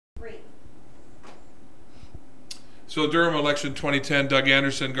Great. So Durham election 2010, Doug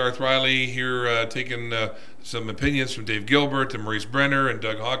Anderson, Garth Riley here taking some opinions from Dave Gilbert and Maurice Brenner and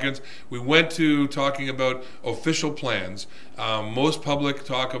Doug Hawkins. We went to talking about official plans. Most public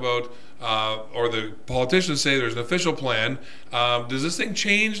talk about, or the politicians say there's an official plan. Does this thing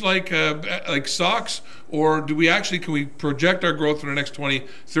change like stocks, or do we actually, can we project our growth for the next 20,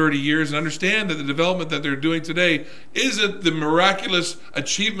 30 years and understand that the development that they're doing today isn't the miraculous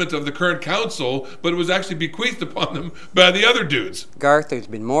achievement of the current council, but it was actually bequeathed upon them by the other dudes? Garth, there's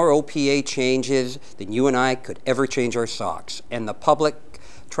been more OPA changes than you and I could ever change our socks. And the public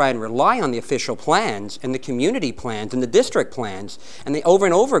try and rely on the official plans and the community plans and the district plans. And they over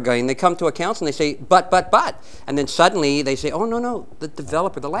and over again, they come to a council and they say, but. And then suddenly they say, oh, no, the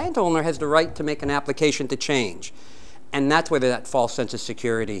developer, the landowner has the right to make an application to change. And that's where that false sense of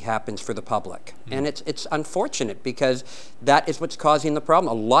security happens for the public. And it's unfortunate because that is what's causing the problem.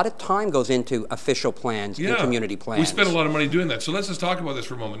 A lot of time goes into official plans and community plans. We spend a lot of money doing that. So let's just talk about this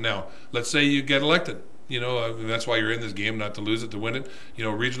for a moment now. Let's say you get elected. You know, that's why you're in this game, not to lose it, to win it. You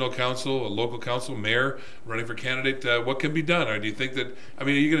know, regional council, a local council, mayor, running for candidate. What can be done? Or do you think that, I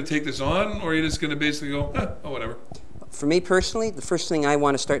mean, are you going to take this on, or are you just going to basically go, oh, whatever? For me personally, the first thing I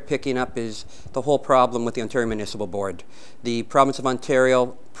want to start picking up is the whole problem with the Ontario Municipal Board. The province of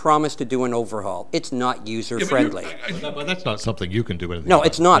Ontario promised to do an overhaul. It's not user-friendly. But that's not something you can do. No,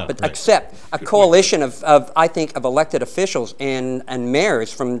 it's not. But except a coalition of I think, of elected officials and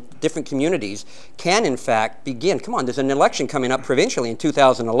mayors from different communities can, in fact, begin. Come on, there's an election coming up provincially in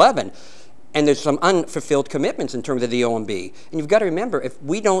 2011. And there's some unfulfilled commitments in terms of the OMB. And you've got to remember, if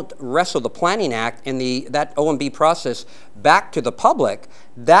we don't wrestle the Planning Act and that OMB process back to the public,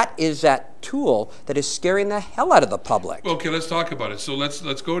 that is that tool that is scaring the hell out of the public. Okay, let's talk about it. So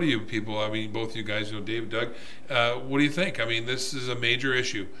let's go to you people. I mean, both you guys, you know, Dave, Doug. What do you think? I mean, this is a major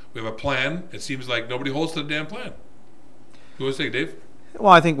issue. We have a plan. It seems like nobody holds to the damn plan. Who wants to take, Dave?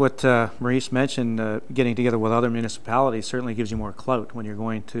 Well, I think what Maurice mentioned, getting together with other municipalities certainly gives you more clout when you're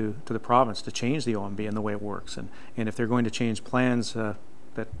going to the province to change the OMB and the way it works. And if they're going to change plans that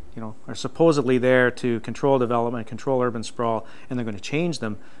are supposedly there to control development, control urban sprawl, and they're going to change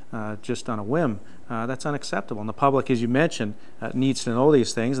them just on a whim, that's unacceptable. And the public, as you mentioned, needs to know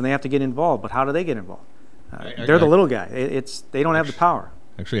these things, and they have to get involved. But how do they get involved? They're the little guy. They don't have the power.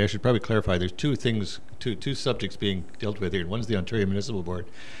 Actually, I should probably clarify. There's two subjects being dealt with here. One's the Ontario Municipal Board,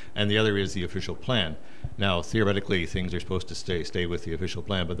 and the other is the official plan. Now, theoretically, things are supposed to stay with the official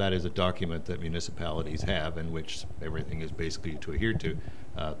plan, but that is a document that municipalities have, and which everything is basically to adhere to.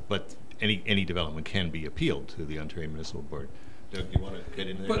 But any development can be appealed to the Ontario Municipal Board. Doug, do you want to get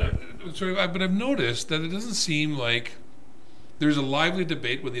into that? But I've noticed that it doesn't seem like there's a lively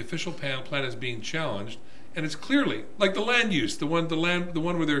debate when the official plan is being challenged. And it's clearly like the land use, the one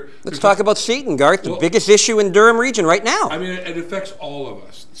where they're. Let's talk about Seaton, Garth, the biggest issue in Durham region right now. I mean, it affects all of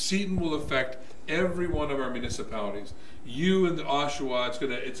us. Seaton will affect every one of our municipalities. You and the Oshawa,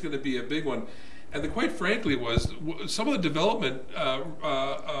 it's gonna be a big one. And quite frankly, was some of the development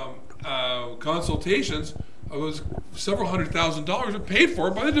consultations was several $100,000 were paid for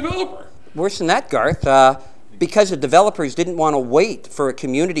by the developer. Worse than that, Garth. Because the developers didn't want to wait for a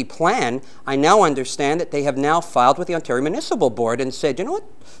community plan, I now understand that they have now filed with the Ontario Municipal Board and said, you know what,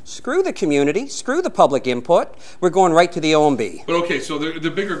 screw the community, screw the public input, we're going right to the OMB. But okay, so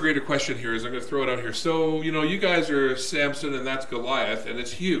the bigger, greater question here is, I'm going to throw it out here. So, you know, you guys are Samson and that's Goliath, and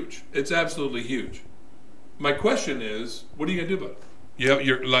it's huge. It's absolutely huge. My question is, what are you going to do about it?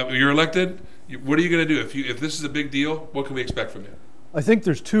 You're elected. What are you going to do? If this is a big deal, what can we expect from you? I think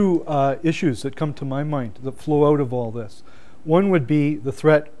there's two issues that come to my mind that flow out of all this. One would be the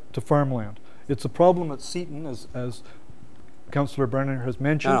threat to farmland. It's a problem at Seaton, as Councillor Brenner has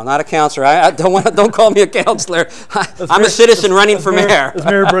mentioned. No, not a councillor. I don't call me a councillor. I'm a citizen running for mayor. As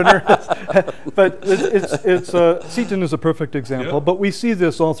Mayor Brenner. But Seaton is a perfect example. But we see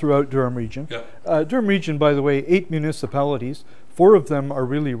this all throughout Durham region. Durham region, by the way, 8 municipalities. 4 of them are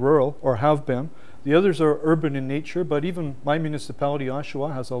really rural or have been. The others are urban in nature, but even my municipality,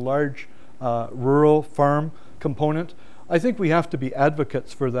 Oshawa, has a large rural farm component. I think we have to be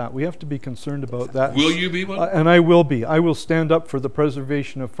advocates for that. We have to be concerned about that. Will you be one? And I will be. I will stand up for the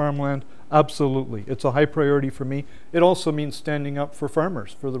preservation of farmland. Absolutely. It's a high priority for me. It also means standing up for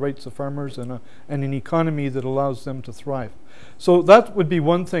farmers, for the rights of farmers and an economy that allows them to thrive. So that would be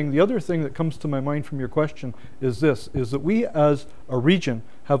one thing. The other thing that comes to my mind from your question is this, is that we as a region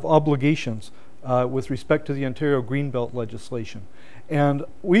have obligations with respect to the Ontario Greenbelt legislation. And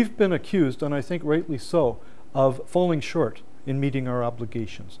we've been accused, and I think rightly so, of falling short in meeting our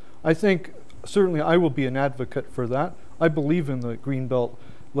obligations. I think certainly I will be an advocate for that. I believe in the Greenbelt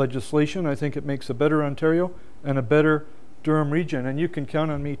legislation. I think it makes a better Ontario and a better Durham region, and you can count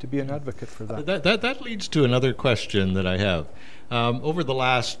on me to be an advocate for that. That leads to another question that I have. Over the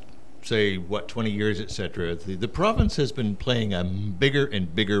last, say, 20 years, etc., the province has been playing a bigger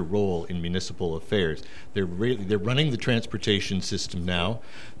and bigger role in municipal affairs. They're running the transportation system now.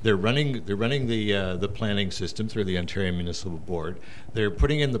 They're running the planning system through the Ontario Municipal Board. They're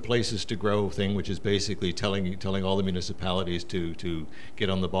putting in the Places to Grow thing, which is basically telling all the municipalities to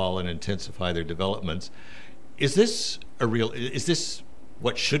get on the ball and intensify their developments. Is this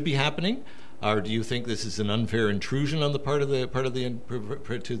what should be happening? Or do you think this is an unfair intrusion on the part of the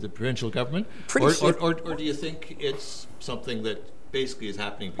to the provincial government? Or do you think it's something that basically is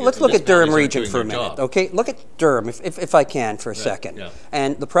happening? Well, let's look at Durham region for a minute, okay? Look at Durham, if I can, for a second. Yeah.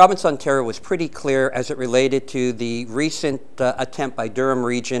 And the province of Ontario was pretty clear as it related to the recent attempt by Durham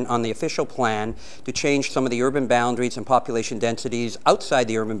region on the official plan to change some of the urban boundaries and population densities outside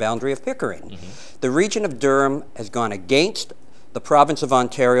the urban boundary of Pickering. Mm-hmm. The region of Durham has gone against the province of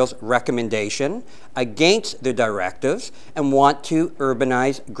Ontario's recommendation, against the directives, and want to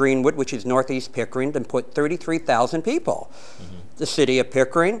urbanize Greenwood, which is northeast Pickering, and put 33,000 people. Mm-hmm. The city of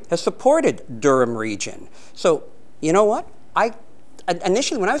Pickering has supported Durham region. So, you know what?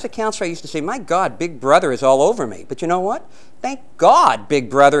 Initially, when I was a councillor, I used to say, my God, Big Brother is all over me. But you know what? Thank God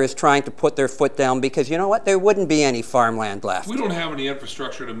Big Brother is trying to put their foot down, because you know what? There wouldn't be any farmland left. We don't have any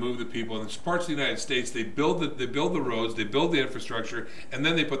infrastructure to move the people. In parts of the United States, they build the roads, they build the infrastructure, and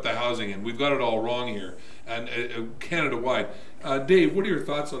then they put the housing in. We've got it all wrong here, and Canada-wide. Dave, what are your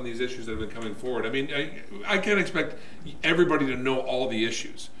thoughts on these issues that have been coming forward? I mean, I can't expect everybody to know all the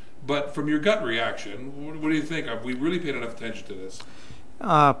issues. But from your gut reaction, what do you think? Have we really paid enough attention to this?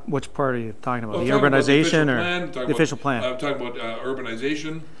 Which part are you talking about? Well, the urbanization or the official plan? I'm talking about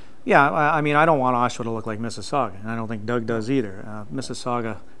urbanization. Yeah, I mean, I don't want Oshawa to look like Mississauga, and I don't think Doug does either.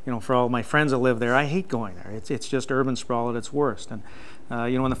 Mississauga, you know, for all my friends that live there, I hate going there. It's just urban sprawl at its worst. And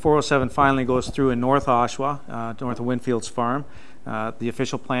you know, when the 407 finally goes through in North Oshawa, north of Winfield's farm, the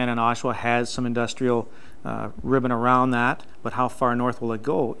official plan in Oshawa has some industrial ribbon around that, but how far north will it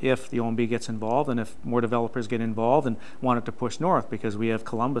go if the OMB gets involved and if more developers get involved and want it to push north? Because we have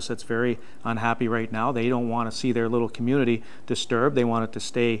Columbus that's very unhappy right now. They don't want to see their little community disturbed. They want it to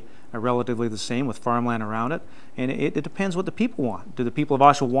stay relatively the same with farmland around it. And it depends what the people want. Do the people of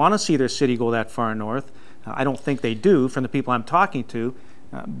Oshawa want to see their city go that far north? I don't think they do from the people I'm talking to.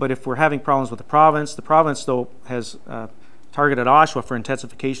 But if we're having problems with the province though has targeted Oshawa for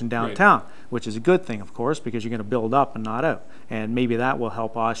intensification downtown, right, which is a good thing, of course, because you're going to build up and not out. And maybe that will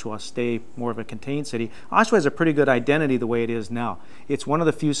help Oshawa stay more of a contained city. Oshawa has a pretty good identity the way it is now. It's one of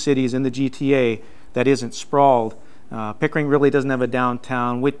the few cities in the GTA that isn't sprawled. Pickering really doesn't have a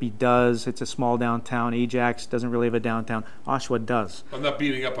downtown. Whitby does. It's a small downtown. Ajax doesn't really have a downtown. Oshawa does. I'm not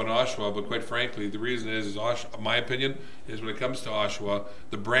beating up on Oshawa, but quite frankly, the reason is Oshawa, my opinion, is when it comes to Oshawa,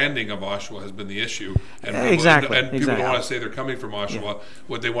 the branding of Oshawa has been the issue. And people don't want to say they're coming from Oshawa. Yeah.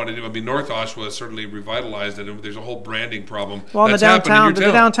 What they want to do, I mean, North Oshawa is certainly revitalized, and there's a whole branding problem. Well, the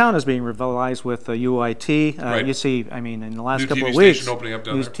downtown is being revitalized with UIT. Right. You see, I mean, in the last couple of weeks, new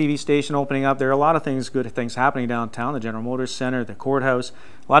TV station opening up. There are a lot of good things happening downtown. The General Motors Center, the courthouse,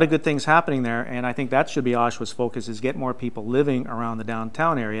 a lot of good things happening there, and I think that should be Oshawa's focus, is get more people living around the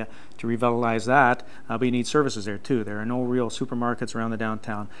downtown area to revitalize that, but you need services there too. There are no real supermarkets around the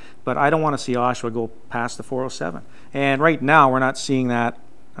downtown, but I don't want to see Oshawa go past the 407, and right now we're not seeing that,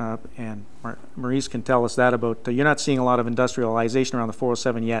 and Maurice can tell us that about, you're not seeing a lot of industrialization around the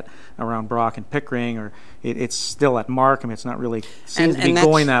 407 yet, around Brock and Pickering, or it's still at Markham. It's not really seems to be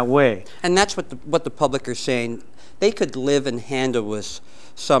going that way. And that's what the public are saying. They could live and handle with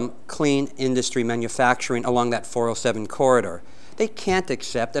some clean industry manufacturing along that 407 corridor. They can't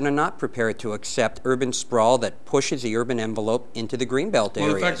accept and are not prepared to accept urban sprawl that pushes the urban envelope into the greenbelt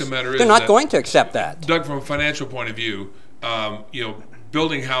areas. Well, the fact of the matter is they're not going to accept that. Doug, from a financial point of view, you know,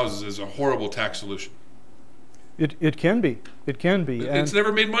 building houses is a horrible tax solution. It can be. It can be. It's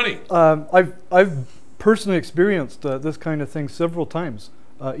never made money. I've personally experienced this kind of thing several times,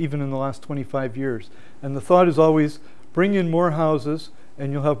 even in the last 25 years. And the thought is always, bring in more houses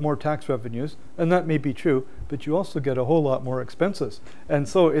and you'll have more tax revenues, and that may be true, but you also get a whole lot more expenses. And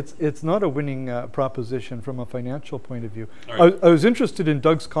so it's not a winning proposition from a financial point of view. Right. I was interested in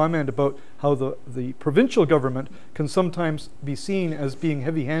Doug's comment about how the provincial government can sometimes be seen as being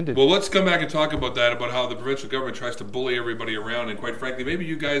heavy-handed. Well, let's come back and talk about that, about how the provincial government tries to bully everybody around, and quite frankly, maybe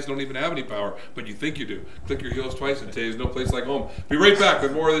you guys don't even have any power, but you think you do. Click your heels twice and say there's no place like home. Be right back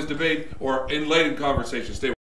with more of this debate or enlightened conversation. Stay